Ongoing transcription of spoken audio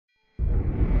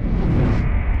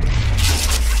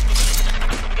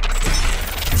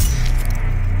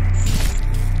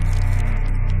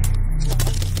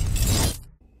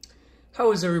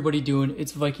How is everybody doing?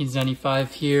 It's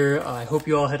Vikings95 here. I hope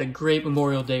you all had a great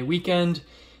Memorial Day weekend.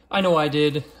 I know I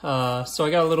did, so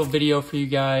I got a little video for you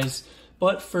guys.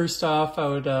 But first off, I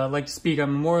would like to speak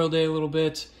on Memorial Day a little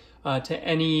bit. To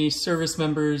any service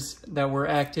members that were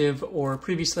active or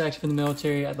previously active in the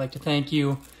military, I'd like to thank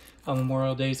you.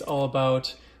 Memorial Day is all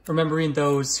about remembering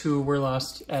those who were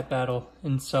lost at battle.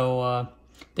 And so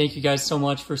thank you guys so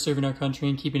much for serving our country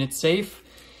and keeping it safe.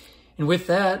 And with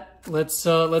that, let's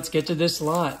get to this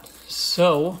lot.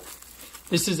 So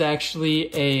this is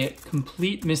actually a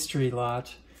complete mystery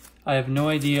lot. I have no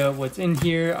idea what's in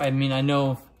here. I mean, I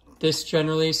know this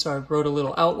generally, so I wrote a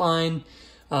little outline.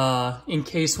 In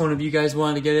case one of you guys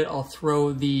wanted to get it, I'll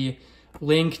throw the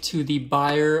link to the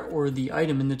buyer or the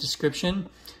item in the description.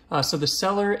 So the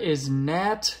seller is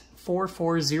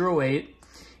Nat4408.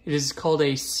 It is called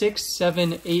a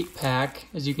 6-7-8 pack,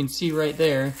 as you can see right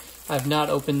there. I've not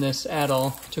opened this at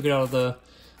all. Took it out of the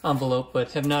envelope,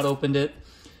 but have not opened it.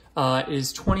 It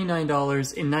is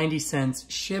 $29.90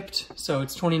 shipped, so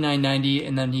it's $29.90,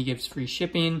 and then he gives free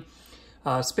shipping.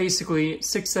 It's basically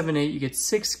 6-7-8. You get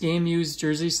 6 game-used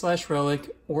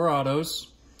jersey/relic or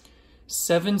autos,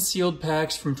 7 sealed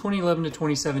packs from 2011 to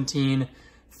 2017.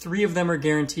 3 of them are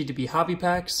guaranteed to be hobby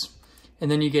packs, and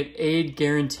then you get 8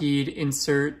 guaranteed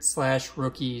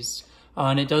insert/rookies.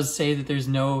 And it does say that there's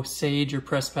no Sage or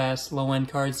Press Pass low-end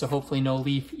cards, so hopefully no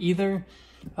Leaf either.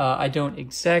 I don't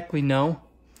exactly know.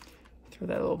 Throw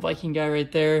that little Viking guy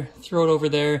right there. Throw it over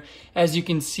there. As you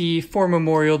can see, for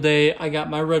Memorial Day, I got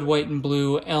my red, white, and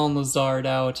blue Alan Lazard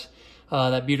out.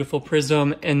 That beautiful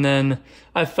prism. And then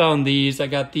I found these. I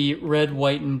got the red,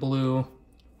 white, and blue,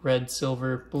 red,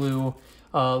 silver, blue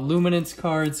luminance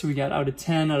cards. So we got out of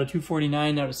 10, out of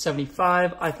 249, out of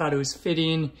 75. I thought it was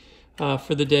fitting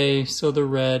for the day. So the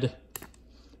red,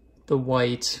 the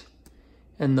white,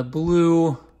 and the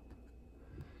blue.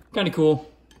 Kind of cool.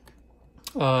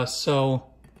 So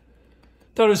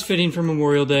thought it was fitting for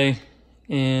Memorial Day,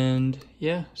 and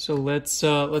yeah, so let's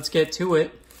get to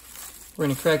it. We're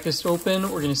gonna crack this open.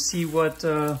 We're gonna see what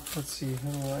let's see, how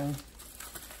do I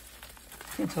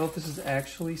can't tell if this is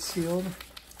actually sealed.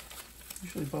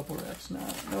 Usually bubble wrap's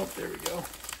not. Nope, there we go.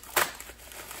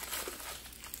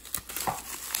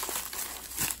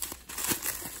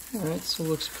 Alright, so it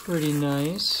looks pretty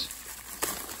nice.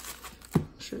 I'm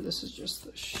sure this is just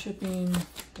the shipping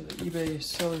or the eBay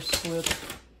seller slip.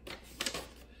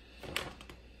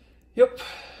 Yep,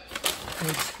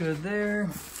 looks good there.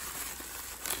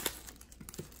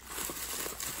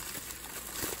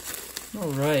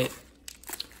 All right.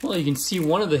 Well, you can see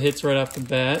one of the hits right off the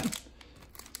bat.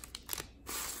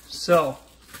 So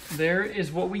there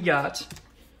is what we got.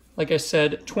 Like I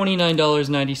said,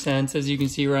 $29.90, as you can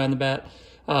see right on the bat.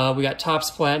 We got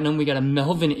Topps Platinum. We got a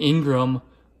Melvin Ingram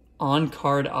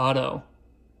on-card auto.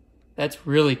 That's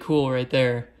really cool right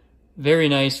there. Very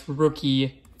nice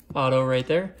rookie auto right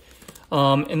there.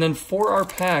 And then for our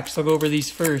packs, I'll go over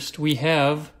these first. We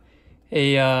have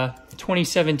a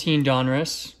 2017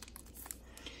 Donruss.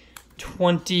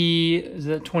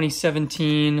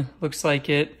 2017, looks like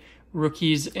it.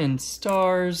 Rookies and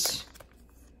Stars.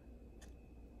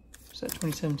 Is that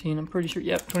 2017? I'm pretty sure.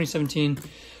 Yep, 2017.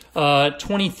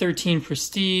 2013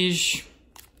 Prestige.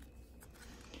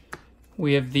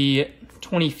 We have the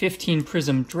 2015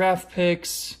 Prism Draft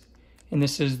Picks, and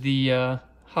this is the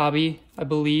hobby, I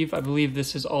believe. I believe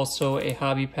this is also a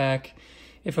hobby pack,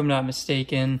 if I'm not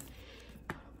mistaken.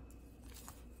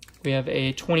 We have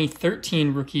a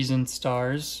 2013 Rookies and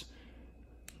Stars.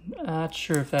 Not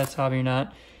sure if that's hobby or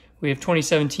not. We have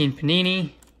 2017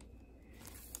 Panini,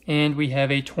 and we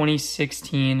have a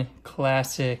 2016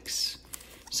 Classics.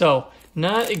 So,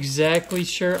 not exactly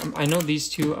sure. I know these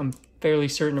two, I'm fairly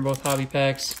certain are both hobby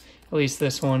packs. At least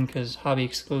this one, because hobby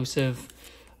exclusive.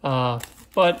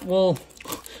 But we'll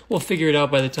figure it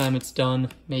out by the time it's done,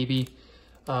 maybe.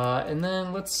 And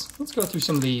then let's go through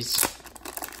some of these.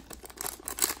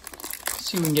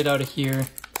 See what we can get out of here.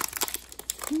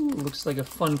 Ooh, looks like a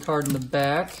fun card in the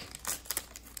back.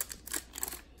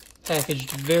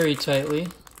 Packaged very tightly.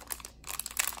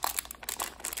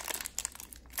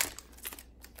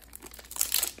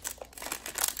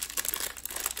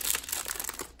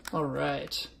 All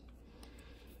right,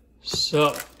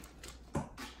 so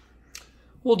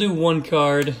we'll do one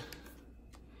card.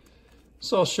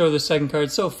 So I'll show the second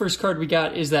card. So first card we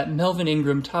got is that Melvin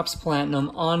Ingram Topps Platinum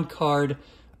on-card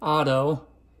auto.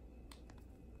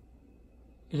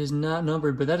 It is not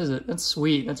numbered, but that's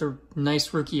sweet. That's a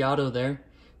nice rookie auto there.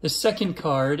 The second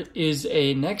card is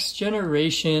a Next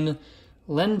Generation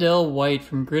Lendell White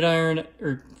from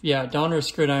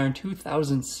Donruss Gridiron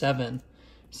 2007.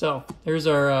 So there's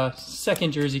our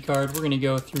second jersey card. We're going to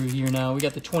go through here now. We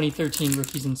got the 2013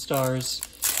 Rookies and Stars.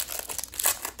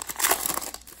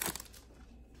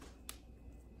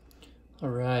 All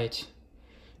right.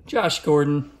 Josh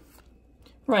Gordon,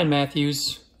 Ryan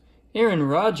Matthews, Aaron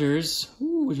Rodgers.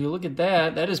 Ooh, would you look at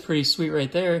that? That is pretty sweet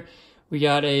right there. We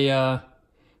got a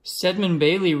Stedman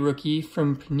Bailey rookie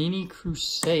from Panini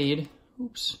Crusade.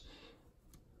 Oops.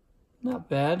 Not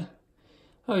bad.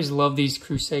 I always love these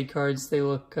Crusade cards. They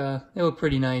look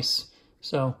pretty nice.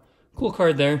 So, cool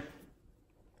card there.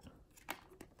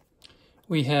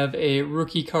 We have a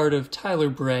rookie card of Tyler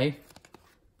Bray,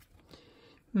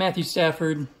 Matthew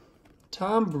Stafford,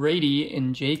 Tom Brady,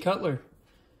 and Jay Cutler.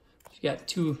 We got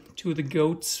two of the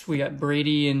GOATs. We got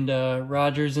Brady and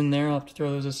Rodgers in there. I'll have to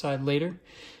throw those aside later.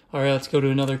 All right, let's go to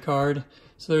another card.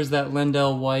 So there's that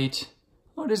Lendell White.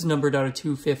 Oh, it is numbered out of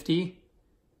 250.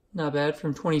 Not bad,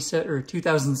 from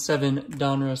 2007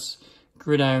 Donruss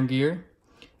Gridiron Gear.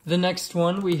 The next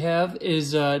one we have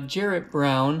is Jarrett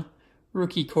Brown,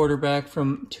 rookie quarterback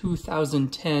from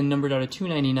 2010, numbered out of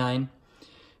 299.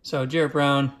 So Jarrett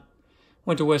Brown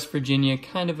went to West Virginia,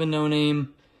 kind of a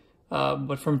no-name,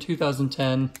 but from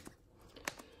 2010.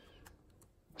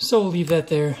 So we'll leave that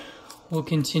there. We'll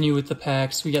continue with the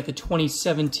packs. We got the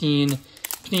 2017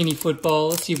 Panini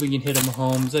Football. Let's see if we can hit a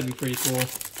Mahomes. That'd be pretty cool.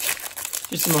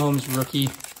 Just a Mahomes rookie.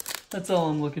 That's all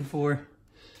I'm looking for.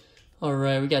 All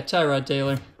right, we got Tyrod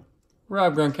Taylor,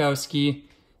 Rob Gronkowski.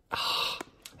 I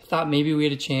thought maybe we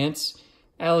had a chance.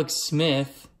 Alex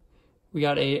Smith. We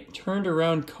got a turned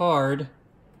around card.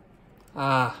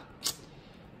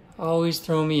 Always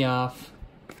throw me off.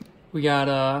 We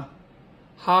got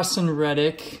Hassan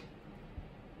Reddick.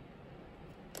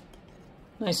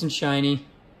 Nice and shiny.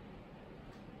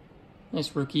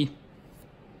 Nice rookie.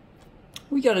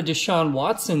 We got a Deshaun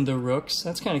Watson, the Rooks.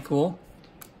 That's kind of cool.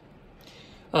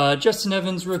 Justin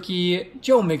Evans, rookie.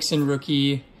 Joe Mixon,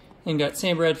 rookie. And got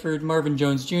Sam Bradford, Marvin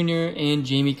Jones Jr., and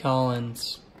Jamie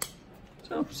Collins.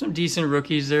 So some decent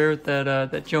rookies there.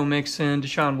 That Joe Mixon,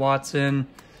 Deshaun Watson.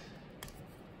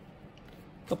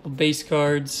 A couple base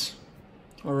cards.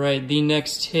 All right, the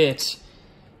next hit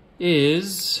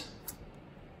is...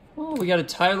 Oh, we got a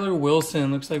Tyler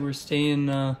Wilson. Looks like we're staying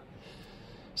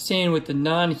with the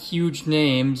non-huge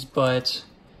names, but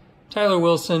Tyler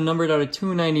Wilson, numbered out of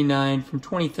 299 from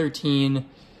 2013,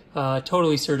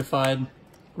 totally certified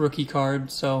rookie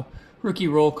card. So rookie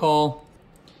roll call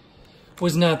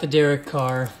was not the Derek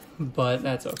Carr, but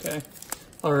that's okay.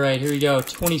 All right, here we go.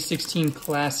 2016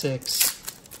 Classics.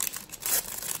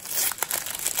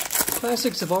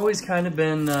 Classics have always kind of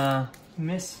been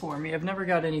miss for me. I've never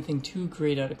got anything too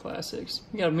great out of Classics.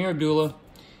 We got Amir Abdullah,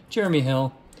 Jeremy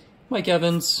Hill, Mike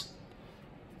Evans,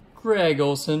 Greg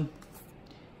Olson,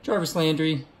 Jarvis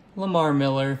Landry, Lamar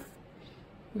Miller.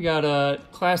 We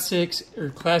got classic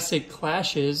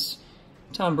clashes,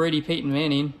 Tom Brady, Peyton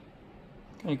Manning.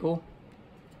 Kind of cool.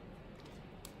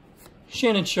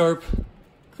 Shannon Sharp,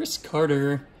 Chris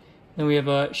Carter. Then we have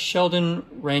a Sheldon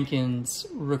Rankins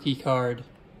rookie card.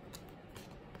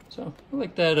 So I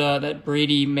like that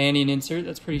Brady Manning insert.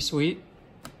 That's pretty sweet.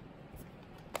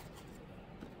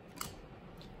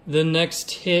 The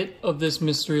next hit of this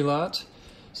mystery lot.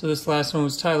 So this last one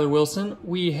was Tyler Wilson.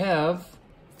 We have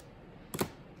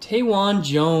Tawan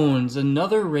Jones,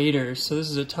 another Raider. So this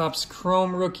is a Topps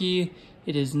Chrome rookie.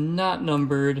 It is not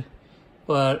numbered,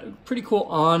 but pretty cool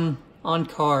on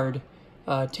card.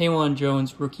 Tawan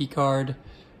Jones rookie card,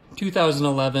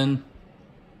 2011.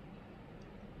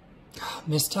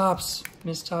 Missed Topps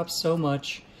so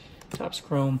much. Topps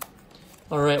Chrome.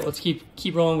 All right, let's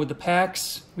keep rolling with the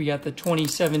packs. We got the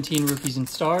 2017 Rookies and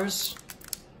Stars.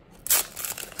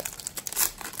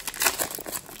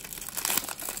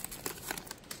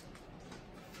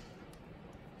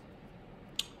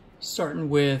 Starting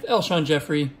with Alshon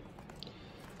Jeffrey,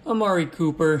 Amari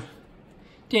Cooper,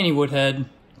 Danny Woodhead,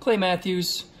 Clay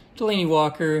Matthews, Delaney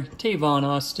Walker, Tavon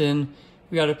Austin.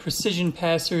 We got a Precision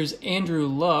Passers, Andrew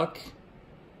Luck.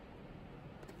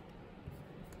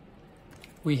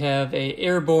 We have a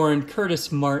Airborne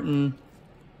Curtis Martin,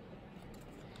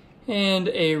 and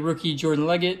a rookie Jordan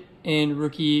Leggett, and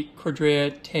rookie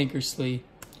Cordrea Tankersley.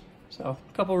 So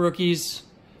a couple rookies,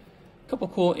 a couple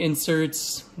cool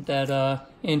inserts, that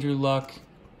Andrew Luck,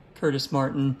 Curtis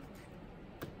Martin.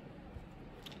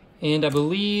 And I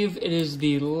believe it is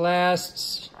the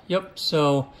last, yep,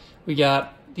 so we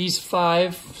got these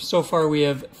 5. So far we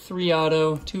have 3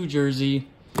 auto, 2 jersey.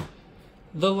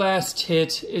 The last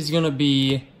hit is going to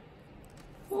be,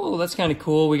 oh, that's kind of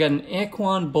cool. We got an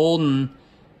Anquan Bolden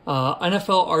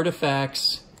NFL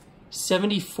Artifacts,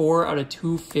 74 out of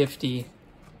 250.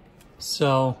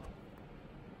 So,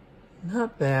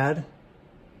 Not bad.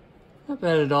 Not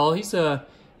bad at all. He's a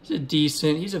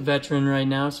decent, he's a veteran right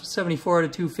now. So 74 out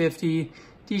of 250.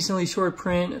 Decently short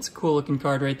print. It's a cool looking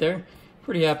card right there.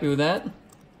 Pretty happy with that.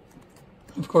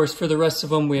 Of course, for the rest of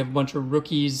them, we have a bunch of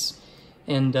rookies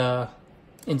and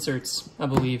inserts, I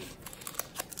believe.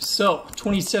 So,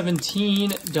 2017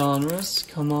 Donruss.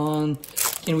 Come on.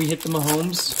 Can we hit the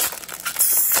Mahomes?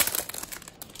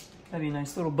 That'd be a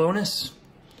nice little bonus.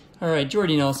 All right,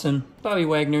 Jordy Nelson, Bobby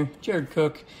Wagner, Jared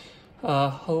Cook,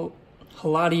 Halati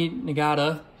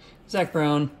Nagata, Zach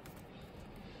Brown,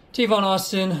 Tavon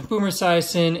Austin, Boomer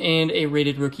Esiason, and a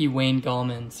rated rookie, Wayne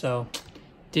Gallman. So,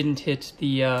 didn't hit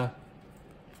the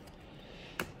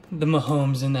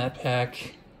Mahomes in that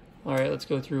pack. All right, let's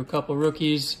go through a couple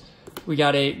rookies. We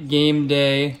got a game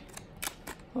day.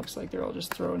 Looks like they're all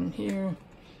just thrown in here.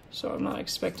 So I'm not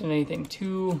expecting anything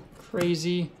too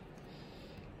crazy.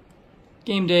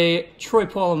 Game day, Troy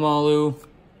Polamalu,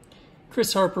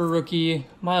 Chris Harper rookie,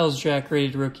 Miles Jack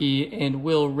rated rookie, and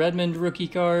Will Redmond rookie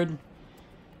card.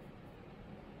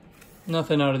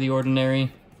 Nothing out of the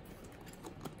ordinary.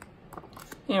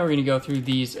 And we're going to go through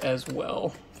these as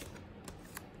well.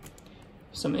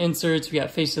 Some inserts. We got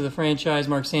Face of the Franchise,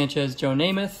 Mark Sanchez, Joe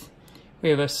Namath. We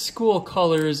have a School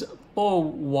Colors, Bo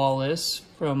Wallace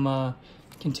from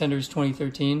Contenders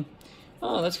 2013.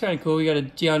 Oh, that's kind of cool. We got a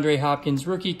DeAndre Hopkins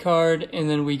rookie card, and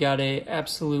then we got a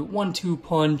absolute 1-2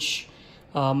 punch,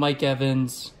 Mike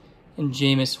Evans and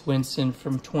Jameis Winston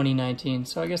from 2019.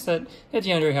 So I guess that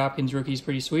DeAndre Hopkins rookie is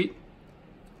pretty sweet.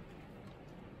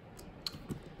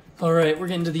 All right, we're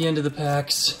getting to the end of the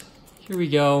packs. Here we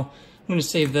go. I'm going to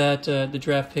save that the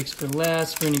draft picks for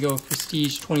last. We're going to go with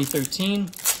Prestige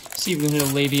 2013. See if we can hit a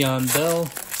Le'Veon Bell.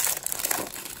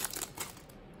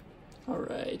 All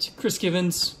right, Chris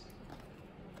Givens.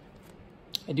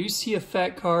 I do see a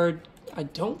fat card. I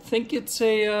don't think it's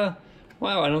a,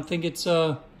 wow, I don't think it's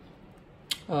a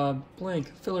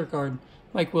blank filler card.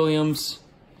 Mike Williams,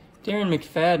 Darren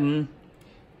McFadden.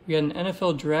 We got an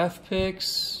NFL draft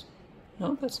picks.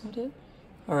 No, that's not it.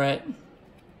 All right.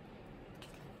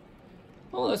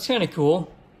 Oh, that's kind of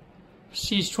cool.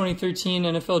 Prestige 2013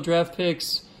 NFL draft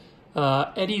picks.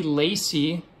 Eddie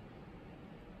Lacy.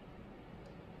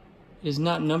 It is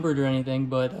not numbered or anything,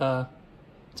 but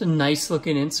it's a nice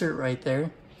looking insert right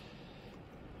there.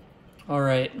 All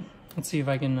right, let's see if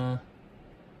I can.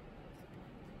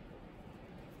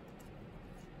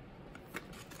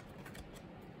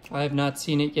 I have not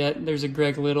seen it yet. There's a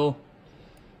Greg Little.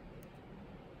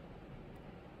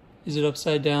 Is it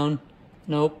upside down?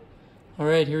 Nope. All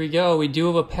right, here we go. We do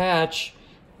have a patch.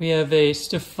 We have a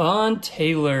Stephon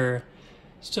Taylor.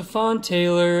 Stephon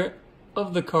Taylor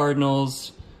of the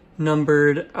Cardinals,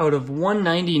 numbered out of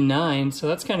 199. So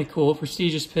that's kind of cool.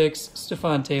 Prestigious picks,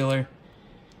 Stephon Taylor.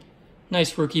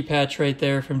 Nice rookie patch right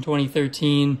there from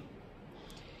 2013.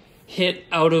 Hit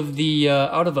out of the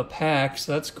out of a pack,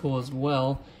 so that's cool as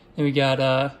well. Then we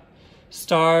got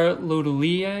Star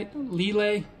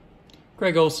Lodulile,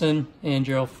 Greg Olson, and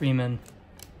Gerald Freeman.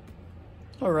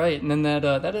 All right, and then that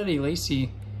Eddie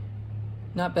Lacy,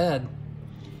 not bad.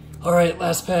 All right,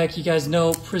 last pack. You guys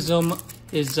know Prism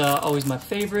is always my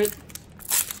favorite.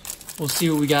 We'll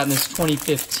see what we got in this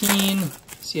 2015.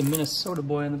 See a Minnesota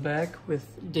boy on the back with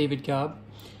David Cobb.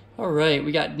 All right,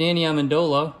 we got Danny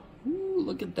Amendola. Ooh,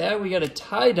 look at that. We got a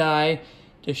tie-dye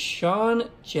Deshaun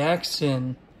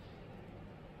Jackson.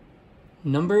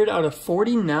 Numbered out of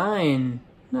 49.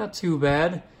 Not too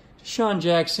bad. Deshaun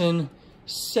Jackson,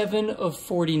 7 of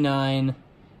 49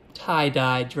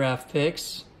 tie-dye draft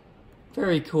picks.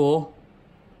 Very cool.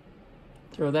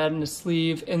 Throw that in the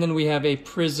sleeve. And then we have a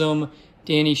Prism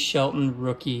Danny Shelton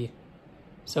rookie.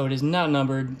 So it is not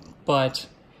numbered, but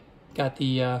got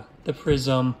the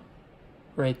Prism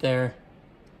right there.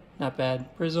 Not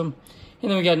bad. Prism.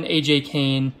 And then we got an AJ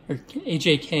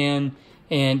Can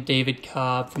and David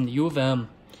Cobb from the U of M.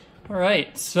 All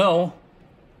right, so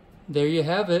there you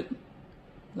have it.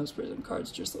 Those Prism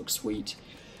cards just look sweet.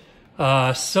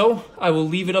 So I will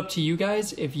leave it up to you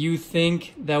guys if you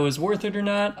think that was worth it or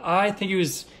not. I think it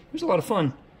was a lot of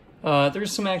fun.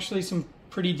 There's actually some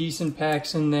pretty decent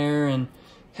packs in there, and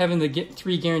having the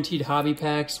 3 guaranteed hobby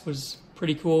packs was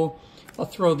pretty cool. I'll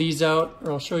throw these out,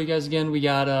 or I'll show you guys again. We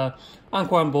got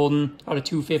Anquan Bolden out of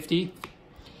 250.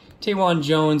 Tawan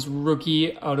Jones,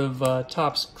 rookie out of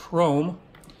Topps Chrome.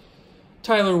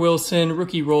 Tyler Wilson,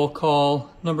 rookie roll call,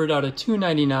 numbered out of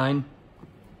 299.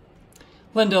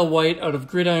 Lendell White out of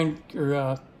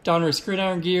Donruss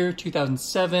Gridiron Gear,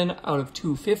 2007, out of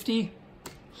 250.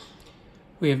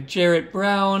 We have Jarrett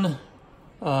Brown,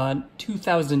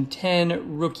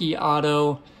 2010 rookie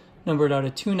auto, numbered out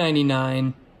of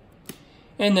 299.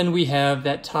 And then we have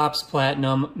that Topps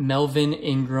Platinum Melvin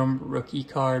Ingram rookie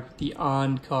card, the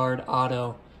on-card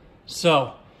auto.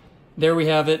 So there we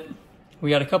have it. We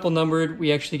got a couple numbered.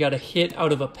 We actually got a hit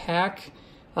out of a pack,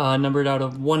 numbered out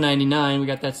of 199. We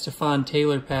got that Stephon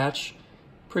Taylor patch.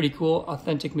 Pretty cool,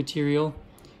 authentic material.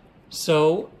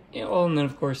 So, oh, and then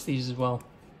of course these as well.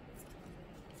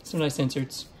 Some nice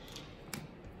inserts.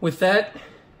 With that,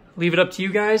 leave it up to you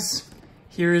guys.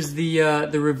 Here is the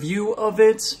review of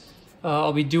it.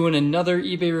 I'll be doing another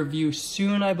eBay review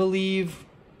soon, I believe.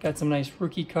 Got some nice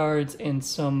rookie cards and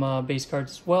some base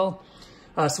cards as well.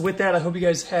 So with that, I hope you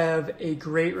guys have a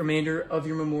great remainder of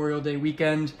your Memorial Day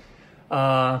weekend.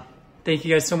 Thank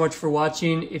you guys so much for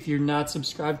watching. If you're not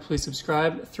subscribed, please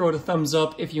subscribe. Throw it a thumbs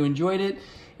up if you enjoyed it.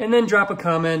 And then drop a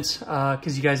comment,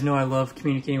 because you guys know I love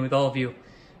communicating with all of you.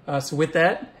 So with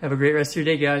that, have a great rest of your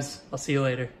day, guys. I'll see you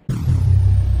later.